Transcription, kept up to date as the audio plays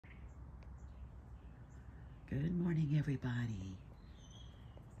Good morning, everybody.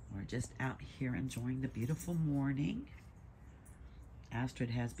 We're just out here enjoying the beautiful morning.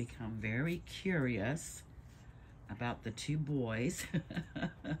 Astrid has become very curious about the two boys.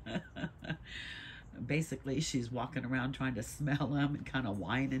 Basically, she's walking around trying to smell them and kind of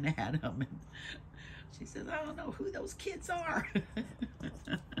whining at them. And she says, I don't know who those kids are.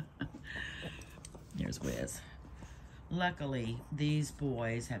 Here's Wiz. Luckily, these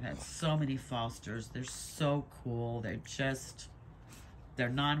boys have had so many fosters. They're so cool. They're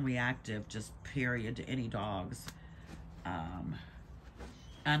non-reactive, just period, to any dogs.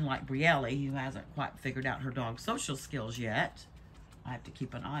 Unlike Brielle, who hasn't quite figured out her dog's social skills yet. I have to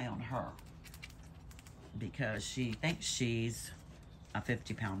keep an eye on her because she thinks she's a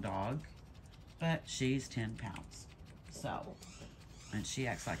 50-pound dog, but she's 10 pounds. So, and she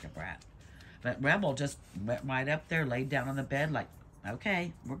acts like a brat. But Rebel just went right up there, laid down on the bed like,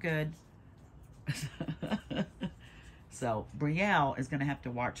 okay, we're good. So Brielle is going to have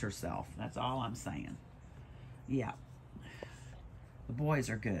to watch herself. That's all I'm saying. Yeah. The boys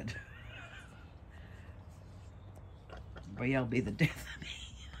are good. Brielle be the death of me.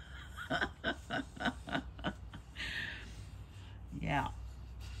 Yeah.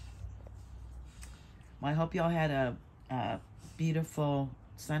 Well, I hope y'all had a beautiful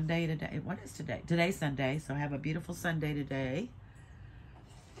Sunday today. What is today? Today's Sunday, so have a beautiful Sunday today.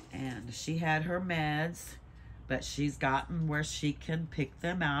 And she had her meds, but she's gotten where she can pick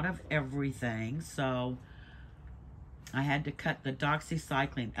them out of everything. So I had to cut the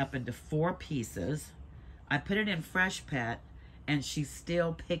doxycycline up into 4 pieces. I put it in Fresh Pet, and she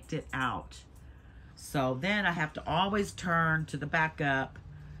still picked it out. So then I have to always turn to the backup,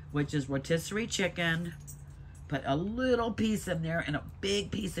 which is rotisserie chicken. Put a little piece in there and a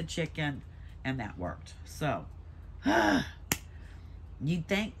big piece of chicken, and that worked. So, you'd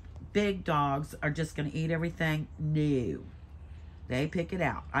think big dogs are just going to eat everything. No. They pick it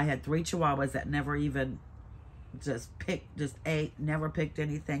out. I had 3 Chihuahuas that never even just ate, never picked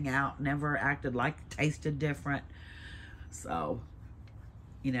anything out, never acted like it tasted different. So,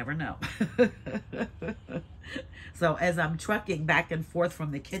 you never know. So as I'm trucking back and forth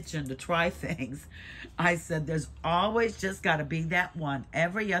from the kitchen to try things, I said, there's always just got to be that one,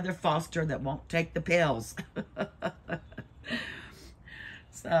 every other foster that won't take the pills.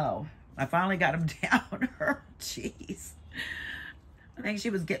 So I finally got him down her. Jeez. I think she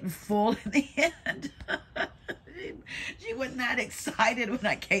was getting full in the end. She wasn't that excited when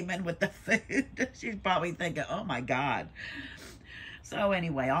I came in with the food. She's probably thinking, oh my God. So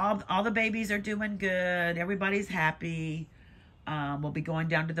anyway, all the babies are doing good. Everybody's happy. We'll be going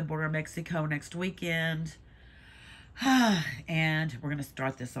down to the border of Mexico next weekend. And we're going to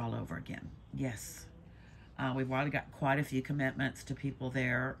start this all over again. Yes. We've already got quite a few commitments to people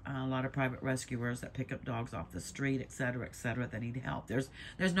there. A lot of private rescuers that pick up dogs off the street, etc., etc. that need help. There's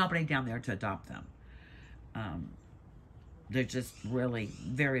nobody down there to adopt them. They're just really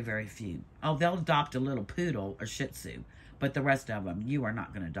very, very few. Oh, they'll adopt a little poodle or Shih Tzu. But the rest of them, you are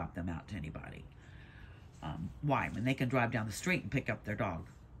not going to adopt them out to anybody. Why? When they can drive down the street and pick up their dog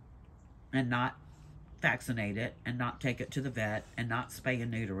and not vaccinate it and not take it to the vet and not spay and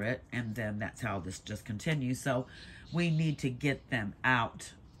neuter it. And then that's how this just continues. So we need to get them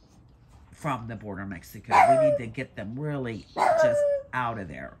out from the border of Mexico. We need to get them really just out of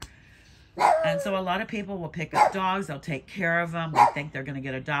there. And so a lot of people will pick up dogs. They'll take care of them. They think they're going to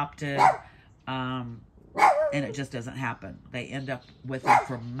get adopted. And it just doesn't happen. They end up with them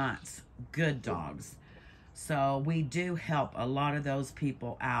for months. Good dogs. So we do help a lot of those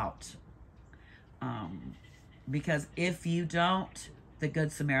people out. Because if you don't, the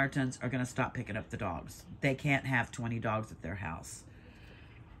Good Samaritans are going to stop picking up the dogs. They can't have 20 dogs at their house.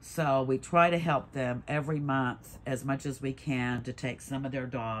 So we try to help them every month as much as we can to take some of their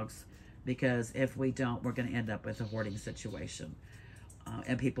dogs. Because if we don't, we're going to end up with a hoarding situation.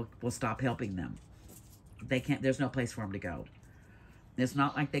 And people will stop helping them. They can't, there's no place for them to go. It's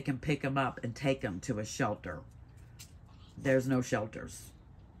not like they can pick them up and take them to a shelter. There's no shelters.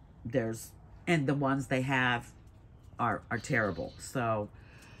 And the ones they have are terrible. So,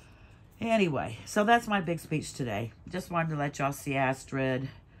 anyway, so that's my big speech today. Just wanted to let y'all see Astrid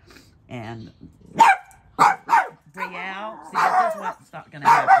and Brielle. See, this is what's not going to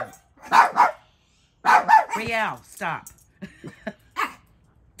happen. Brielle, stop.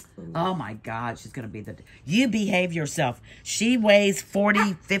 Oh my God, she's going to be you behave yourself. She weighs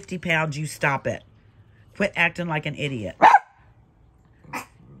 40, 50 pounds. You stop it. Quit acting like an idiot.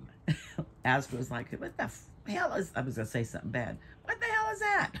 Astrid was like, what the hell is, I was going to say something bad. What the hell is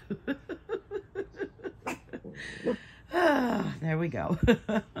that? There we go.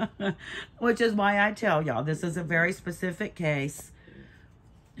 Which is why I tell y'all, this is a very specific case.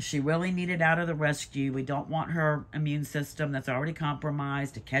 She really needed out of the rescue. We don't want her immune system that's already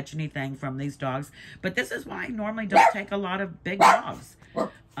compromised to catch anything from these dogs. But this is why I normally don't take a lot of big dogs.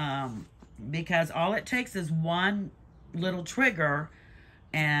 Because all it takes is one little trigger,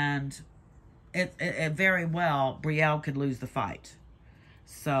 and it very well, Brielle could lose the fight.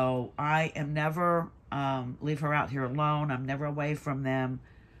 So I am never, leave her out here alone. I'm never away from them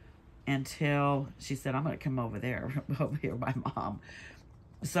until she said, I'm going to come over there, over here with my mom.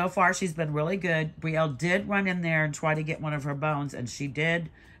 So far, she's been really good. Brielle did run in there and try to get one of her bones, and she did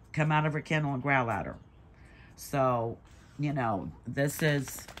come out of her kennel and growl at her. So, you know, this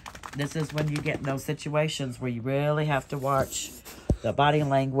is when you get in those situations where you really have to watch the body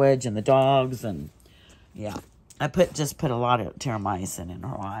language and the dogs. And yeah, I just put a lot of terramycin in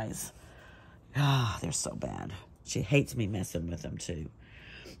her eyes. Ah, they're so bad. She hates me messing with them too.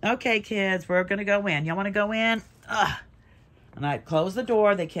 Okay, kids, we're going to go in. Y'all want to go in? And I close the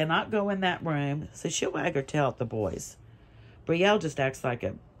door. They cannot go in that room. So she'll wag her tail at the boys. Brielle just acts like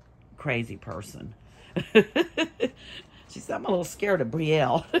a crazy person. She said, I'm a little scared of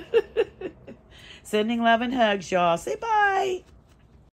Brielle. Sending love and hugs, y'all. Say bye.